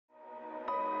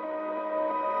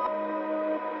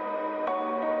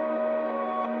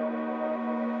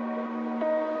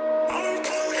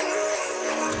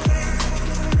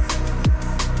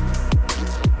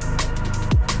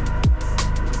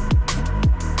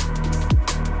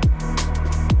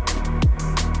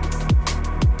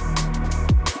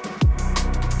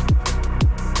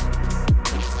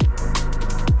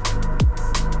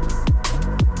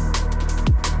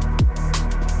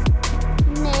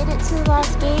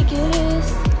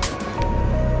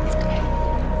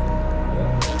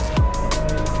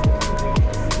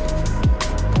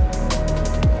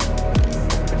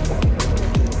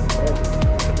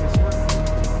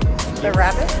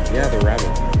Yeah, the rabbit.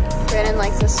 Brandon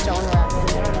likes a stone rabbit.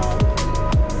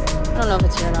 I don't know if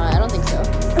it's here or not. I don't think so.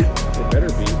 It better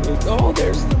be. Oh,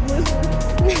 there's the lizard.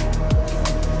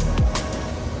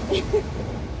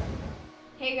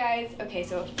 Hey guys, okay,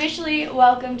 so officially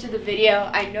welcome to the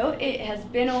video. I know it has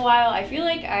been a while. I feel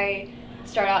like I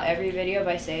start out every video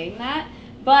by saying that,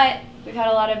 but we've had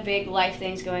a lot of big life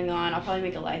things going on. I'll probably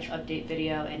make a life update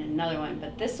video and another one,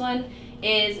 but this one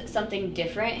is something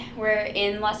different. We're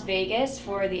in Las Vegas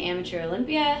for the Amateur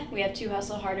Olympia. We have two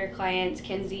Hustle Harder clients,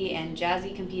 Kenzie and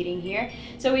Jazzy, competing here.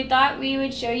 So we thought we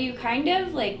would show you kind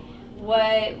of like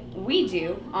what we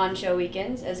do on show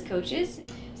weekends as coaches.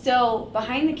 So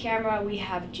behind the camera we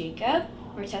have Jacob.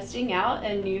 We're testing out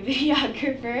a new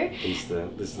videographer.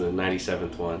 This is the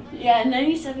 97th one. Yeah,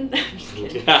 97th. I'm just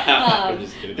kidding. I'm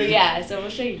just kidding. But yeah, so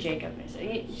we'll show you Jacob in a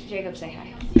second. Jacob, say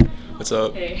hi. What's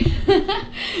up? Hey.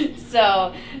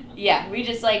 So yeah, we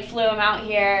just like flew him out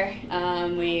here.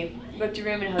 We booked a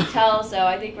room in a hotel, so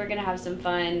I think we're gonna have some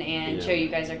fun and show you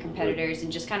guys our competitors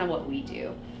and just kind of what we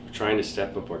do. We're trying to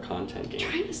step up our content game.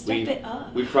 Trying to step it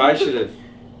up. We probably should have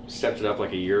stepped it up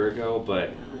like a year ago, but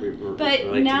we're late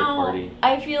to the party.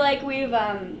 I feel like we've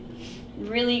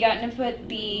really gotten to put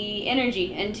the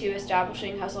energy into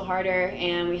establishing Hustle Harder,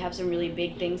 and we have some really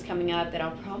big things coming up that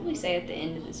I'll probably say at the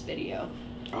end of this video.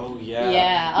 Oh yeah.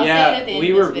 Yeah, I'll say it at the end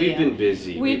of this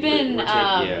video. We've been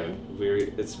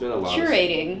busy. It's been a lot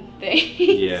curating things.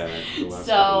 Yeah. The last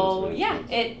so yeah,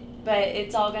 but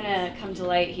it's all gonna come to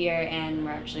light here, and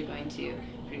we're actually going to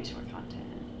produce more content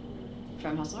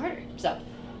from Hustle Harder. So.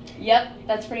 Yep,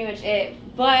 that's pretty much it.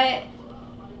 But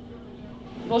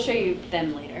we'll show you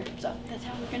them later. So that's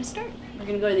how we're going to start. We're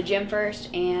going to go to the gym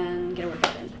first and get a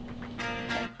workout in.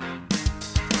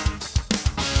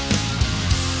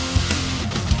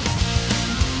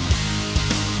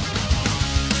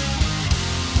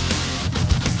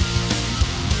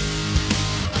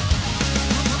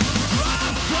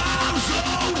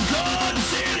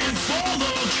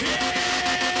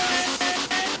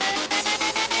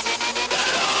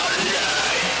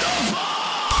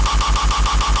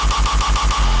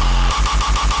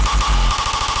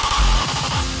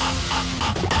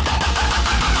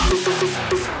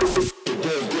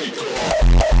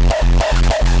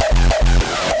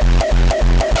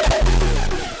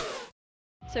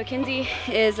 So Kenzie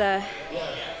is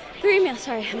 3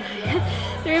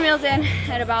 meals in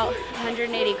at about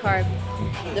 180 carb.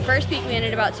 The first peak we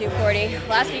ended about 240.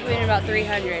 Last week we ended about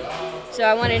 300. So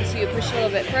I wanted to push a little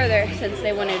bit further since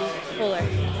they wanted fuller.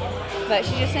 But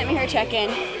she just sent me her check-in,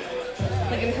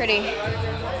 looking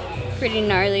pretty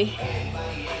gnarly.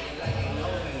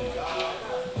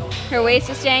 Her waist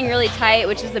is staying really tight,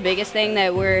 which is the biggest thing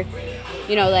that we're,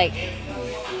 like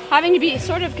having to be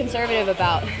sort of conservative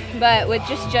about. But with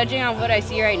just judging on what I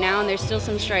see right now, and there's still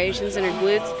some striations in her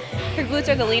glutes. Her glutes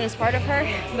are the leanest part of her,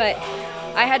 but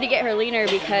I had to get her leaner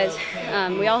because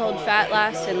we all hold fat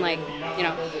last in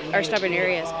our stubborn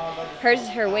areas. Hers is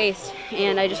her waist,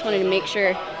 and I just wanted to make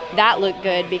sure that looked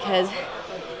good because,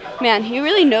 man, you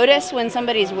really notice when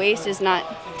somebody's waist is not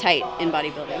tight in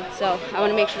bodybuilding. So I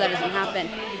want to make sure that doesn't happen.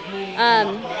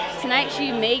 Tonight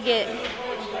we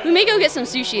may go get some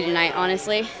sushi tonight,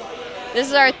 honestly. This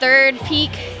is our third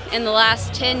peak in the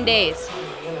last 10 days.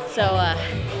 So,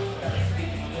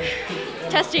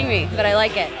 it's testing me, but I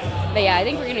like it. But yeah, I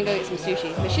think we're gonna go get some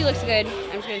sushi. But she looks good.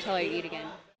 I'm just gonna tell her to eat again.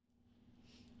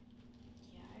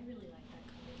 Yeah, I really like that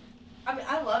color. I mean,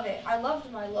 I love it. I loved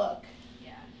my look.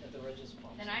 Yeah.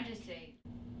 Then I just say,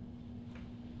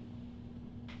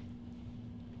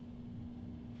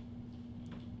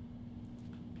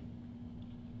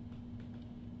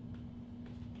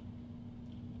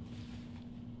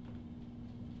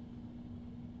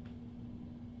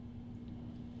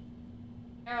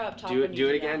 Do it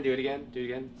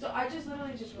again. So I just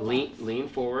literally just lean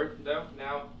forward though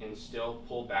now and still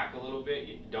pull back a little bit.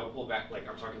 You don't pull back like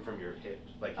I'm talking from your hip,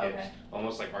 like hips,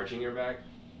 almost like arching your back.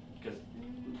 Because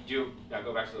now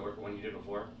go back to the work one you did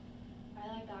before. I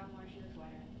like that more. She looks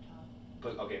wider at the top.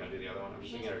 But okay, now do the other one. I'm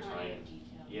just looking at her tie-in.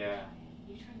 Yeah.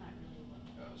 You turn that really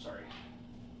low. Oh, sorry.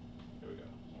 There we go.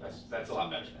 That's a lot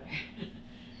better.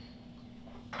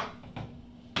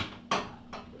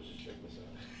 Let's just check this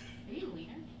out. Are you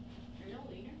leaner? Are you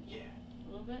leaner? Yeah.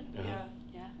 A little bit? Uh-huh.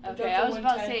 Yeah. Okay, I was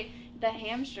about to say the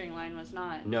hamstring line was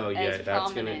not. No, yeah, as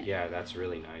that's prominent. that's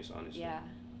really nice, honestly. Yeah.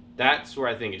 That's where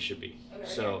I think it should be. Okay,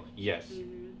 so yes,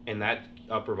 and that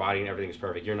upper body and everything is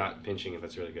perfect. You're not pinching it.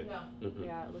 That's really good. No. Mm-hmm.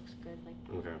 Yeah, it looks good. Like.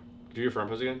 Okay. Do your front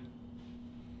pose again.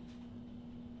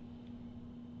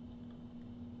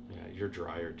 Yeah, you're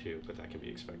drier too, but that can be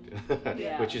expected.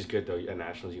 Yeah. Which is good though. At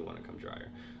nationals, you want to come drier.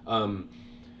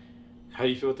 How do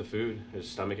you feel with the food? His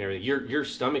stomach and everything. Your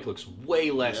stomach looks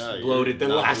way less bloated than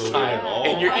not last bloated time, at all.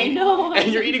 and you're I eating, know.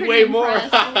 and you're eating way more.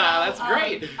 That's I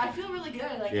great. I feel really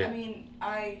good. Like Yeah. I mean,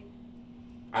 I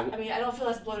mean, I don't feel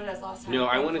as bloated as last time. No,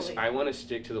 I thankfully. want to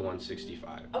stick to the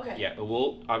 165. Okay. Yeah,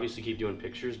 we'll obviously keep doing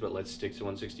pictures, but let's stick to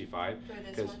 165. For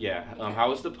this Cause one? yeah, Okay. how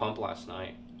was the pump last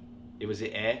night? It was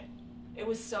It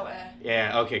was so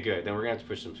Yeah. Okay. Good. Then we're gonna have to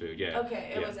push some food. Yeah.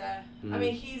 Okay, it Yeah. was Mhm. I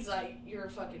mean, he's like, you're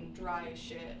fucking dry as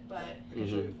shit, but.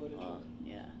 Mhm. Well,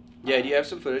 yeah. Yeah. Do you have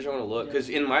some footage? I want to look because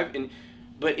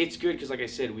but it's good because like I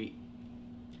said,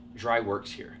 dry works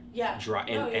here. Yeah. Dry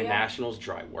and, Oh, yeah, and yeah. nationals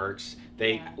dry works.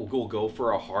 They Yeah. will go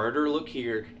for a harder look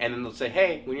here, and then they'll say,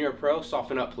 "Hey, when you're a pro,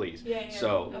 soften up, please." Yeah, yeah.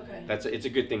 So Okay. it's a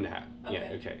good thing to have. Yeah.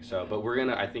 Okay. Okay. So, Okay.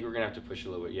 but I think we're gonna have to push a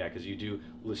little bit. Yeah, because you do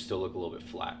still look a little bit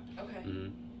flat. Okay. Mm-hmm.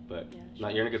 But Yeah,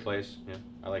 you're in a good place. Yeah,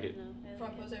 I like it. No, I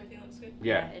Front like pose, everything looks good?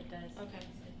 Yeah. it does. Okay.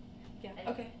 Yeah.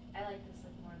 Okay. I like this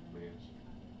look more than Yeah.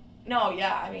 Chicago. No,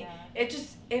 yeah, I mean, Yeah. it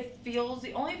just, it feels,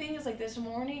 the only thing is like this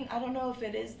morning, I don't know if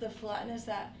it is the flatness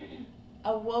that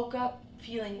I woke up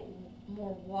feeling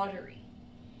more watery.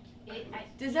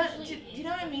 Does that, do you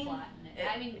know what I mean?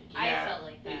 I mean, Yeah, I felt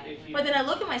like that. if you- But then I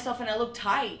look at myself and I look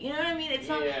tight, you know what I mean? It's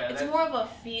not, Yeah, it's that's- more of a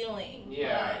feeling.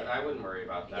 Yeah, but- I wouldn't worry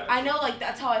about that. I know, like,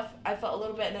 that's how I felt a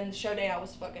little bit, and then the show day I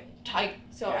was fucking tight,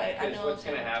 so I Because know. what's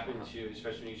it's gonna happen too,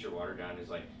 especially when you get your water down, is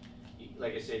like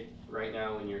I said, right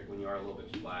now when you are a little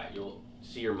bit flat, you'll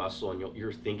see your muscle and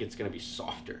you'll think it's gonna be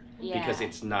softer because Yeah.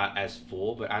 it's not as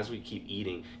full. But as we keep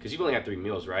eating, because you've only had 3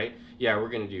 meals, right? Yeah, we're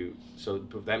gonna do so.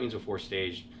 That means before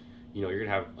stage, you're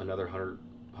gonna have another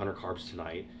 100 carbs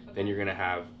tonight. Then you're gonna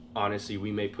have, honestly,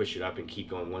 we may push it up and keep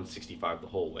going 165 the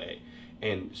whole way,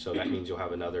 and so that means you'll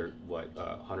have another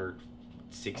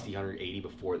 160, 180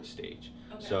 before the stage.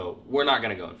 Okay. So we're not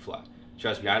gonna go in flat.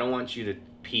 Trust me, I don't want you to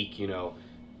peak,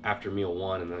 after meal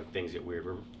 1 and then things get weird.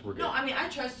 We're good. No, I mean, I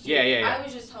trust you. Yeah. I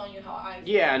was just telling you how I feel.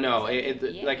 Yeah, no,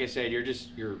 Yeah. like I said,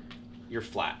 you're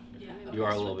flat. Yeah. You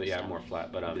are a little bit more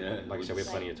flat, but Yeah, like I said, we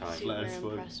have plenty of time. Super Flat as fuck.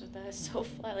 impressed with that. It's so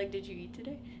flat. Like, did you eat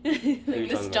today? you Like the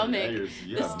talking about? stomach.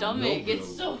 Yeah, The stomach no,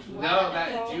 gets so flat. No,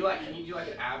 can you do like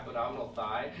an abdominal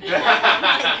thigh?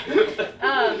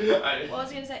 What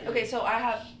was I gonna say? Okay, so I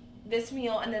have this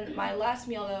meal, and then my last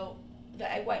meal though,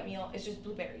 the egg white meal, is just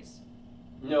blueberries.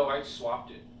 No, I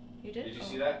swapped it. You did? Did you Oh.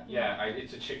 see that? Yeah,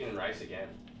 it's a chicken and rice again.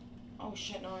 Oh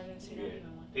shit! No, I didn't see Yeah.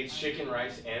 that. It's chicken,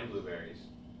 rice, and blueberries.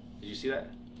 Did you see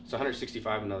that? It's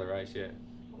 165 another rice, yeah.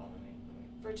 Hold on, let me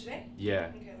for today.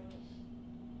 Yeah. Okay.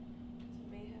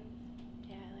 Mayhem.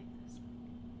 Yeah, I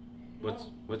like this.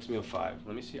 What's meal 5?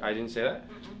 Let me see. I didn't say that.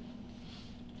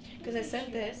 Because I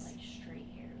sent this, Like straight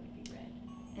hair would be red.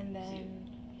 and then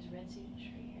Is red suit and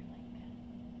straight hair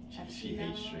like that? She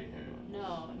hates straight hair.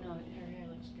 No, her hair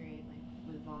looks great, like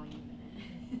with volume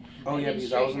in it. Oh yeah, And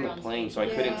because I was on straight the hair on plane, stage. so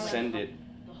I couldn't Yeah. send it,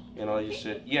 and I just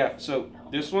said, yeah. So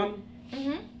this one, I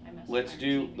messed let's with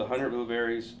do her. the 100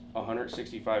 blueberries,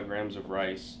 165 grams of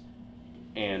rice,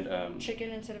 and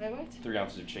chicken instead of egg whites. 3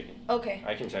 ounces of chicken. Okay.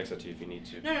 I can text that to you if you need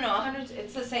to. No, 100.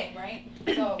 It's the same, right?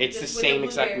 So It's the just with same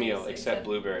exact blueberries, meal except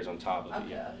blueberries on top of it.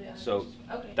 Okay, Yeah. yeah. So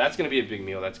Okay. that's gonna be a big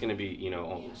meal. That's gonna be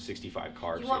almost 65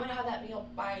 carbs. You want me to have that meal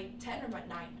by 10 or by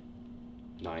 9?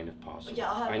 9 if possible. Yeah,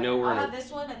 I'll have. I know we're I'll in a- have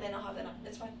this one, and then I'll have that.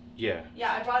 It's fine. Yeah.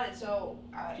 Yeah, I brought it, so.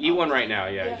 Eat one right now.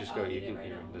 Yeah. Yeah, Just go. I'll You eat it can. right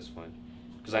Yeah, now. that's fine.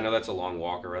 Because I know that's a long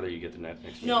walk, or rather you get the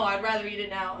next. No, I'd rather eat it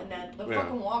now, and then the Yeah.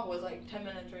 fucking walk was like 10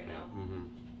 minutes right now. Mm-hmm.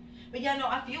 But yeah, no,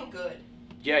 I feel good.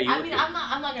 Yeah, you. I look mean, good. I'm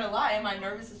not gonna lie. Am I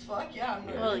nervous as fuck? Yeah, I'm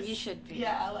nervous. Well, you should be.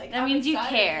 Yeah, like. That I'm means you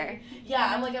excited. care.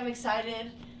 Yeah, I'm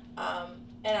excited,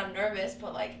 and I'm nervous,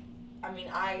 but like, I mean,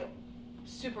 I'm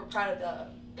super proud of the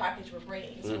package we're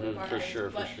bringing. So Mhm, for sure,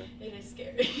 but for sure. It is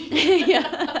scary.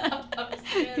 Yeah. I'm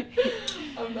scared.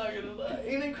 I'm not gonna lie.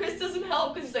 And then Chris doesn't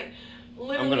help because he's like,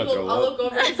 literally, gonna throw I'll up. look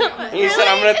over and he's like, I'm He said,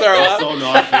 "I'm gonna throw I'm up." so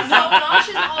nauseous. so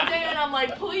nauseous all day, and I'm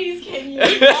like, please, can you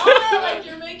not? Like,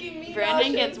 you're making me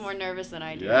Brandon nauseous. gets more nervous than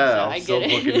I do. so Yeah, I I'm so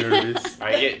get fucking it. nervous.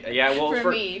 I get well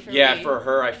For me, for yeah me. for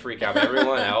her I freak out. But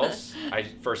everyone else I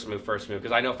first move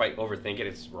because I know if I overthink it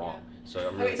it's wrong. So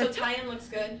I'm really Okay, so tie-in looks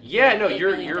good. yeah no It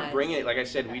you're really you're does. bringing it like I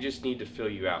said we just need to fill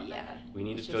you out. Yeah. We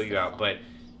need It's to fill just you the out. fun.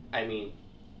 But I mean,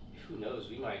 who knows?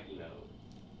 We might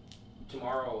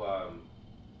tomorrow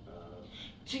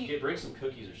So you, bring some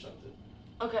cookies or something.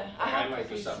 okay, I have might do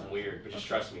cookies. something weird, but just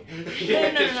Okay. trust me. No,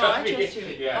 Just I trust me. trust you.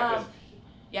 Yeah, 'cause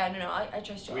Yeah, no, I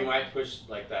trust you. we might push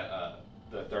like that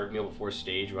the third meal before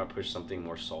stage. We might push something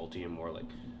more salty and more like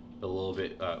a little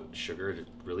bit sugar to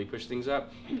really push things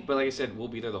up. But like I said, we'll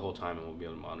be there the whole time and we'll be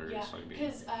able to monitor it. Yeah, So it'll be-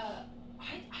 because I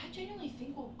genuinely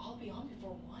think I'll be on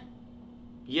before 1.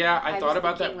 Yeah, I thought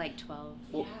about that. Like 12.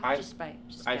 Well, Yeah.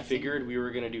 I figured we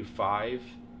were gonna do 5,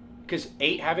 because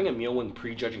 8 having a meal when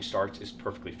prejudging starts is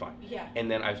perfectly fine. Yeah.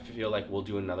 And then I feel like we'll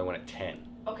do another one at 10.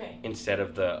 Okay. Instead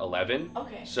of the 11.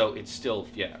 Okay. So it's still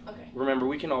Okay. Remember,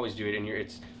 we can always do it,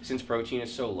 and since protein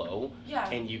is so low. Yeah.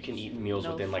 And you can eat meals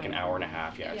within like an hour and a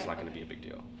half. Yeah, it's not gonna be a big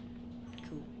deal.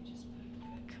 Cool.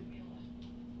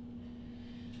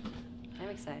 I'm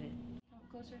excited.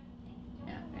 Closer.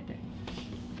 Yeah, right there.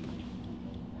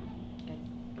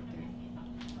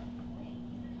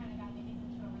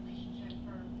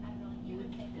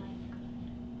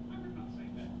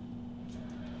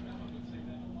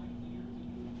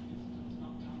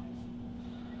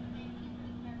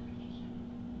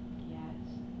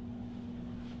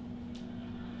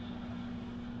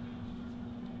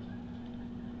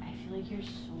 Like you're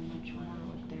so much more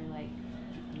what they're like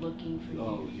looking for you.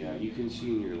 Oh yeah, you can see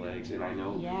in your legs, and I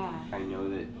know. Yeah. I know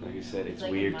that, like I said, it's like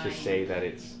weird to say that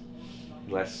it's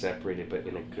less separated, but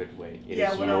in a good way. It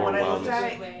is when more I looked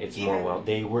at wellness. it, It's more well.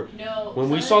 They were. No. When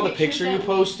we saw the picture you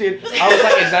posted, I was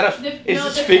like, "Is that is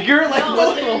this figure? Like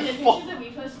what the pictures fuck?" that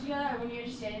we posted together, when you were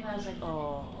just standing there, I was like,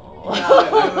 oh.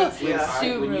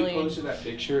 When you posted that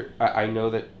picture, I know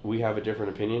that we have a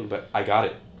different opinion, but I got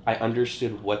it. I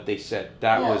understood what they said.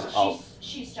 That was all.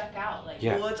 She stuck out like.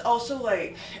 Yeah. Well, it's also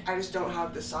like I just don't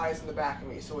have the size in the back of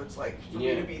me, so it's like for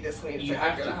me to be this lean, it's You like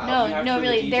have I'm gonna to- have. you have No, to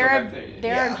really. detail back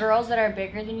There Yeah. are girls that are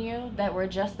bigger than you that were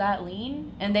just that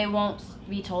lean, and they won't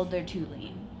be told they're too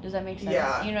lean. Does that make sense?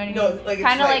 Yeah. You know what I mean? No, like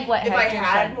kind of like what if I Hector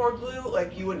had said. more glue,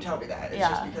 like you wouldn't tell me that. It's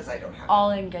just because I don't have. All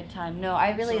in good time. No,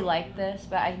 I really So- like this,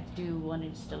 but I do want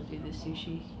to still do the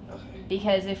sushi. Okay.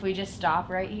 Because if we just stop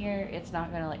right here, it's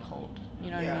not gonna like hold. You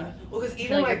know what I mean? Well, because feel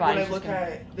even like your like when I body's look just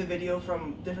gonna- at the video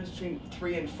from difference between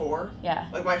 3 and 4, Yeah.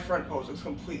 like my front pose looks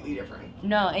completely different.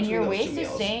 No, and between your those two waist is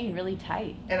meals. staying really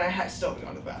tight. And I had still been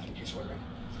on the bathroom in case you're wondering.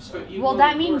 So. Well,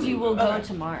 that means you will go Okay.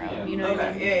 tomorrow. Yeah. You know what I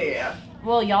mean? Okay. Yeah.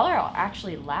 Well, y'all are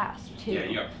actually last too. Yeah,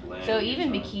 you got plenty. So even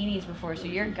of time. bikinis before, so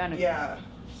you're gonna, Yeah.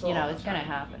 So you know, it's gonna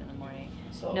happen in the morning.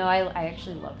 So. No, I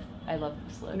actually love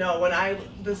this look. No, when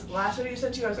this last video you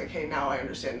sent to you, I was like, hey, now I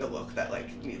understand the look that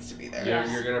like needs to be there.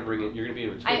 Yeah, you're gonna bring it. You're gonna be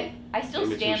in between. I still in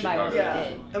between stand by what we Chicago.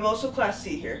 did. I'm also class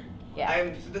C here. Yeah.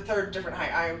 I'm the third different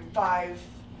height. I am 5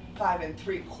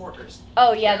 3/4.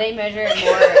 Oh yeah, they measure it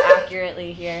more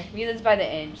accurately here because it's by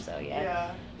the inch. So yeah.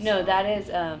 Yeah. No, so- that is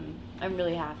I'm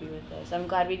really happy with this. I'm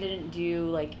glad we didn't do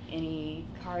like any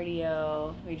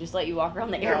cardio. We just let you walk around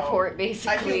the No, airport I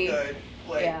basically. feel good.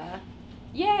 Like, Yeah.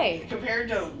 Yay. compared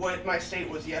to what my state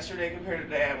was yesterday compared to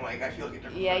today, I'm like, I feel like a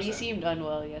different Yeah, person. you seemed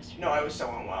unwell yesterday. No, I was so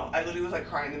unwell. I literally was like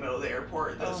crying in the middle of the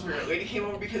airport. The Oh. spirit lady came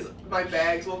over because my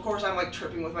bags, well, of course, I'm like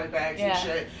tripping with my bags Yeah. and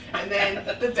shit. And then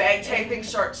the bag tag thing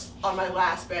starts on my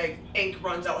last bag, ink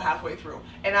runs out halfway through.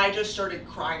 And I just started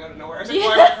crying out of nowhere. I was like,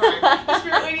 why am I crying? The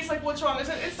spirit lady's like, what's wrong? I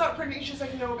said, it's not printing. She's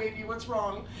like, no, baby, what's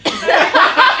wrong?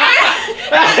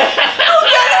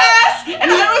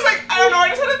 And I was like, I don't know, I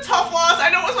just had a tough loss. I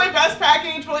know it was my best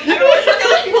package, but like, I don't want to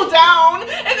let people down.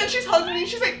 And then she's hugging me.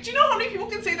 She's like, do you know how many people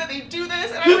can say that they do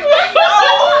this? And I'm like, I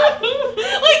know.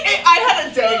 Like, I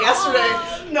had a day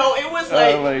yesterday. No, it was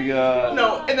like. Oh my god.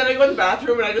 No, and then I go in the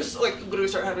bathroom and I just like literally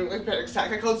start having like panic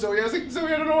attack. I called Zoe. I was like,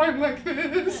 Zoe, I don't know why I'm like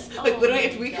this. Like literally,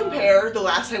 if we compare the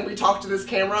last time we talked to this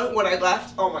camera when I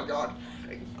left, oh my god.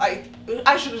 I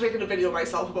should have taken a video of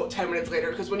myself about 10 minutes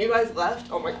later because when you guys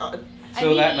left, oh my god. So I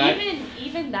mean, that night,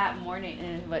 even that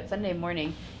morning, Sunday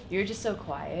morning, you were just so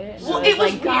quiet. Well, I it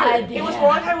was like, weird. God It was damn.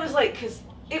 more like I was like, because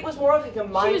it was more like a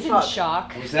mind She was in fuck.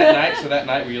 shock. was that night? So that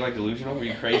night, were you like delusional? Were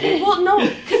you crazy? Well, no,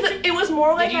 because it was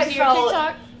more like Did you I see your felt.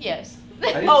 TikTok? Yes. I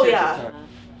didn't Oh, see yeah. TikTok.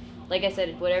 Like I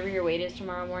said, whatever your weight is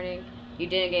tomorrow morning, you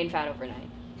didn't gain fat overnight.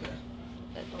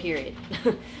 Period.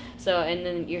 So, and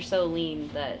then you're so lean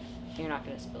that you're not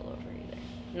going to spill over either.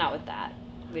 Not with that.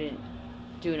 We didn't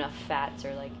do enough fats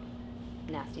or like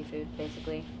nasty food,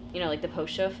 basically. You know, like the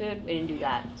post-show food, we didn't do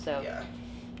that. So, yeah.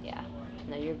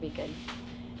 No, you'll be good.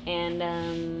 And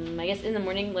I guess in the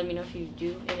morning, let me know if you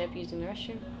do end up using the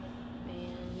restroom.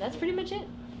 And that's pretty much it.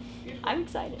 I'm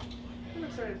excited. I'm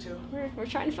excited too. We're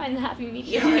trying to find the happy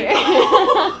medium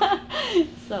Yeah, here.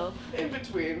 So, In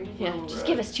between. yeah, just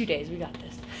give us 2 days. We got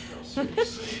this. No,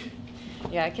 seriously.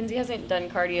 Yeah, Kenzie hasn't done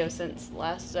cardio since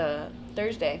last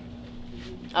Thursday.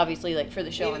 Obviously, like for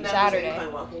the show Even on that was Saturday.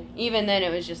 incline walking. Even then,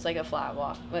 it was just like a flat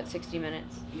walk. What, 60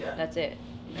 minutes? Yeah. That's it,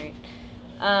 right?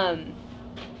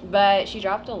 But she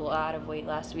dropped a lot of weight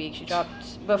last week. She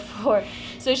dropped before,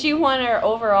 so she won her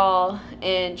overall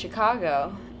in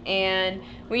Chicago, and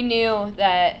we knew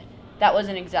that that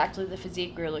wasn't exactly the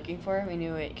physique we were looking for. We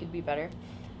knew it could be better,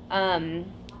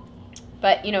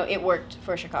 but you know it worked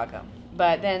for Chicago.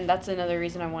 But then that's another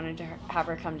reason I wanted to have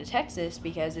her come to Texas,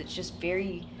 because it's just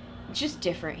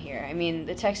different here. I mean,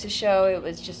 the Texas show, it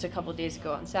was just a couple days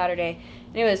ago on Saturday,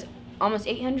 and it was almost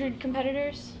 800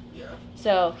 competitors. Yeah.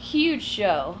 So huge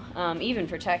show, even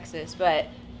for Texas. But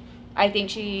I think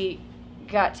she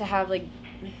got to have, like,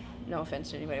 no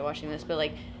offense to anybody watching this, but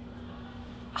like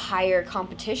higher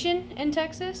competition in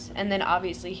Texas, and then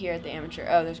obviously here at the amateur,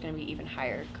 there's going to be even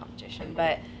higher competition.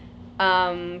 But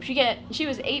she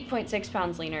was 8.6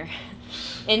 pounds leaner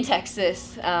in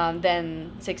Texas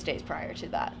than 6 days prior to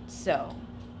that. So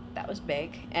that was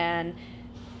big. And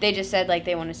they just said, like,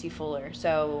 they want to see fuller.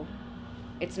 So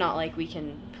it's not like we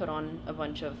can put on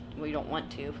we don't want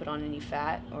to put on any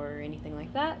fat or anything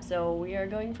like that. So we are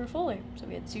going for fuller. So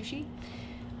we had sushi.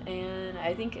 And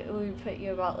I think we put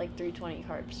you about, like, 320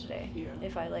 carbs today. Yeah.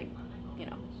 If I, like,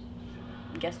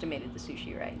 guesstimated the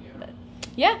sushi right. Yeah. But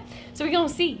yeah, so we're going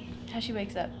to see how she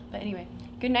wakes up. But anyway,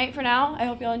 good night for now. I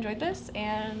hope y'all enjoyed this,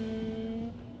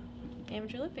 and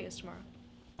Amateur Olympic is tomorrow.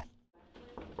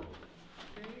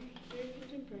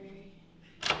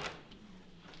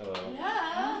 Hello.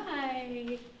 Hi.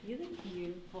 You look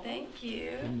beautiful. Thank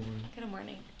you. Good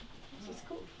morning. This is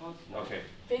cool. Okay.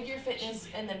 Figure fitness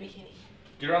and then bikini.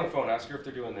 Get her on the phone. Ask her if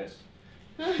they're doing this.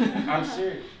 I'm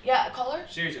serious. Yeah, call her.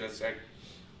 Seriously, that's like.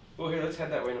 Well, here, let's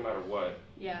head that way no matter what.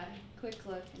 Yeah, quick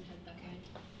look and head that way.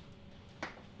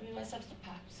 I mean, my stuff's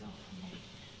packed, so I'm like,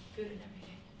 food and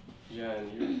everything. Yeah,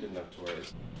 and you're good enough to wear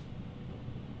this.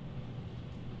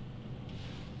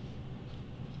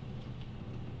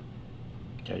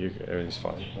 Yeah, you're good. Everything's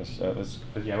fine. Let's go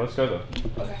though.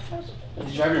 Okay. Did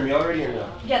you have your meal already or no?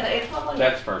 Yeah, the 8 o'clock one.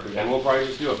 That's perfect. And we'll probably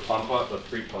just do a pump up, a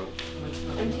 3-point.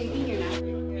 I'm taking your nap.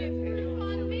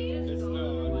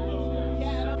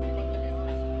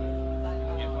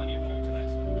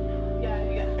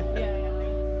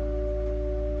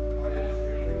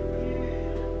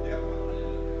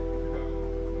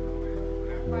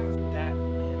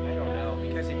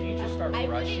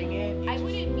 Rushing it. I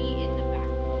wouldn't be in the back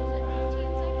pose at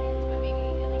 15 seconds, but maybe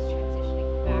at least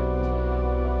transitioning back to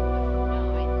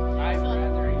I'd rather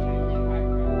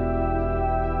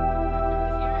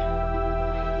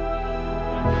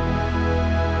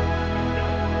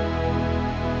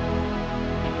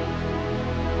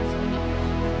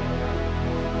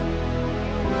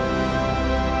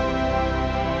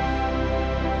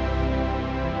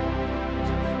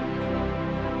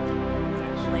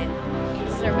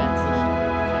This is our best.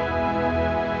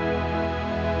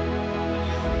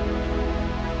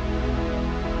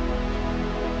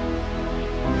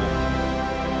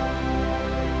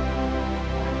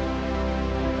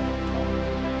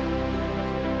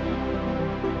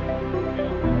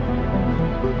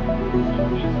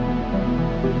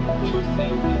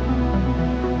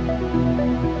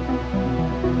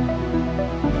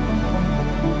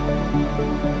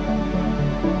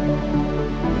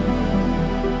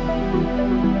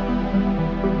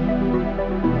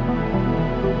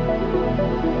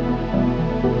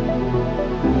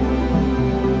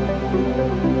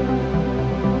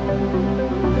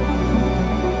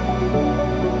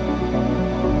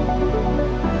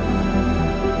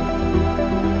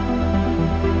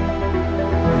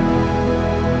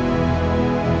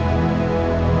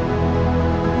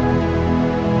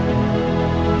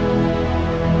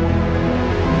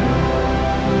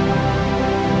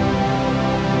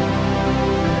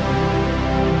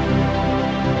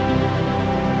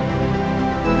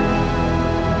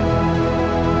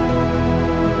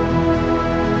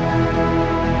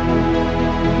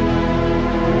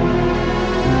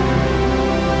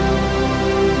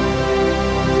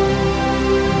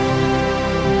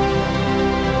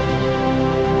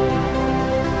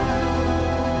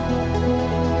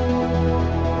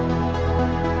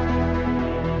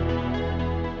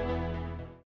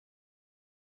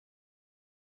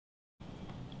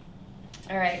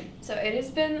 Alright, so it has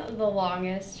been the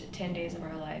longest 10 days of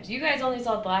our lives. You guys only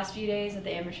saw the last few days at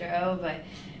the Amateur O, but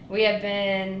we've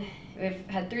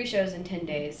had 3 shows in 10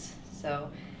 days,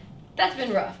 so that's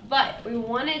been rough. But we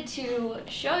wanted to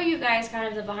show you guys kind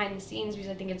of the behind the scenes, because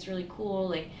I think it's really cool.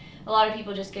 Like, a lot of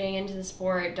people just getting into the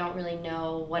sport don't really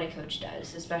know what a coach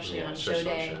does, especially on show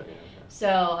day. So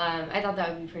I thought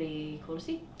that would be pretty cool to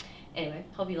see. Anyway,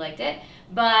 hope you liked it.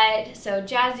 But so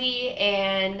Jazzy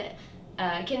and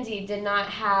Kenzie did not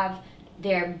have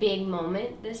their big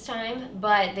moment this time,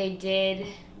 but they did,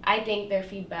 I think, their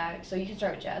feedback. So you can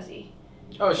start with Jazzy.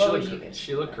 Oh,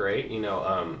 she looked great. You know,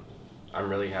 I'm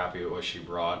really happy with what she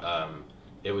brought.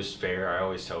 It was fair. I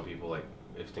always tell people, like,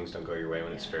 if things don't go your way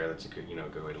when it's fair, that's a good,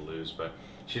 good way to lose. But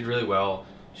she did really well.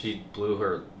 She blew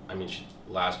her,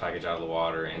 last package out of the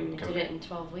water. And did it in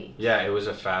 12 weeks. Yeah, it was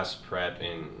a fast prep,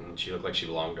 and she looked like she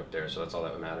belonged up there, so that's all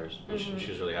that matters. And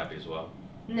she was really happy as well.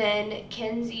 And then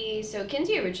Kenzie, so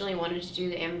Kenzie originally wanted to do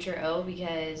the amateur O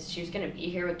because she was going to be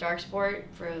here with Dark Sport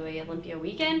for the Olympia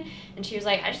weekend, and she was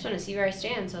like, I just want to see where I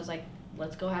stand. So I was like,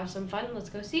 let's go have some fun, let's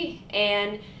go see.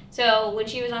 And so when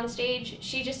she was on stage,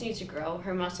 she just needs to grow.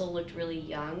 Her muscle looked really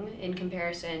young in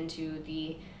comparison to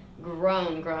the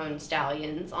grown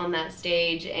stallions on that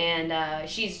stage, and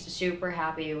she's super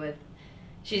happy with,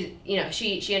 she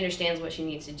understands what she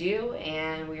needs to do,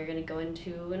 and we're going to go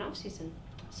into an off season.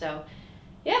 So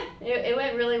yeah, it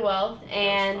went really well,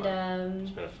 and it's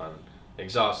been a fun,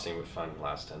 exhausting but fun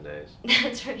last 10 days.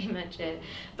 That's pretty much it.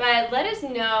 But let us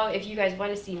know if you guys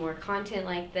want to see more content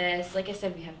like this. Like I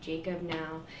said, we have Jacob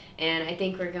now, and I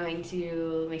think we're going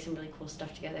to make some really cool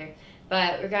stuff together.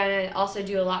 But we're going to also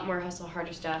do a lot more Hustle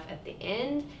Harder stuff at the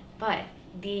end. But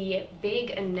the big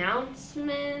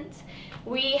announcement,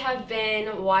 we have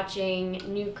been watching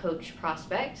new coach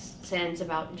prospects since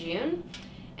about June.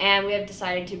 And we have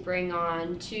decided to bring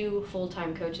on 2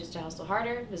 full-time coaches to Hustle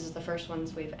Harder. This is the first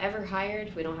ones we've ever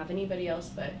hired. We don't have anybody else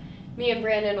but me and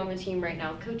Brandon on the team right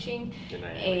now coaching.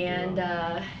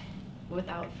 And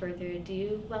without further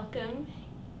ado, welcome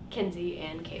Kenzie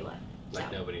and Kayla.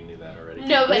 Like nobody knew that already.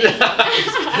 Nobody.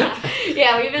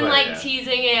 Yeah, we've been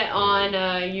teasing it on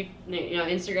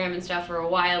Instagram and stuff for a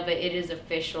while, but it is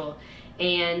official.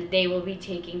 And they will be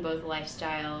taking both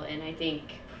lifestyle and I think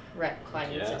rep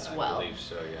clients as well. I believe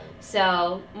so, yeah.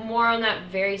 So more on that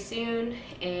very soon,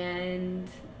 and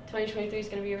 2023 is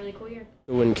going to be a really cool year.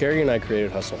 When Kerigan and I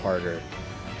created Hustle Harder,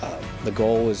 the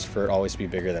goal was for it always to be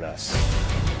bigger than us.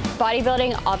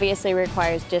 Bodybuilding obviously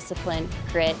requires discipline,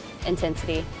 grit,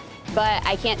 intensity, but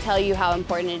I can't tell you how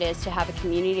important it is to have a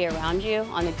community around you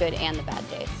on the good and the bad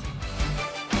days.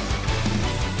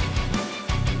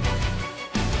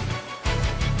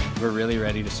 We're really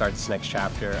ready to start this next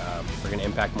chapter. We're going to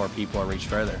impact more people and reach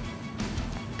further.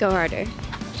 Go harder.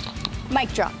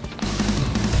 Mic drop.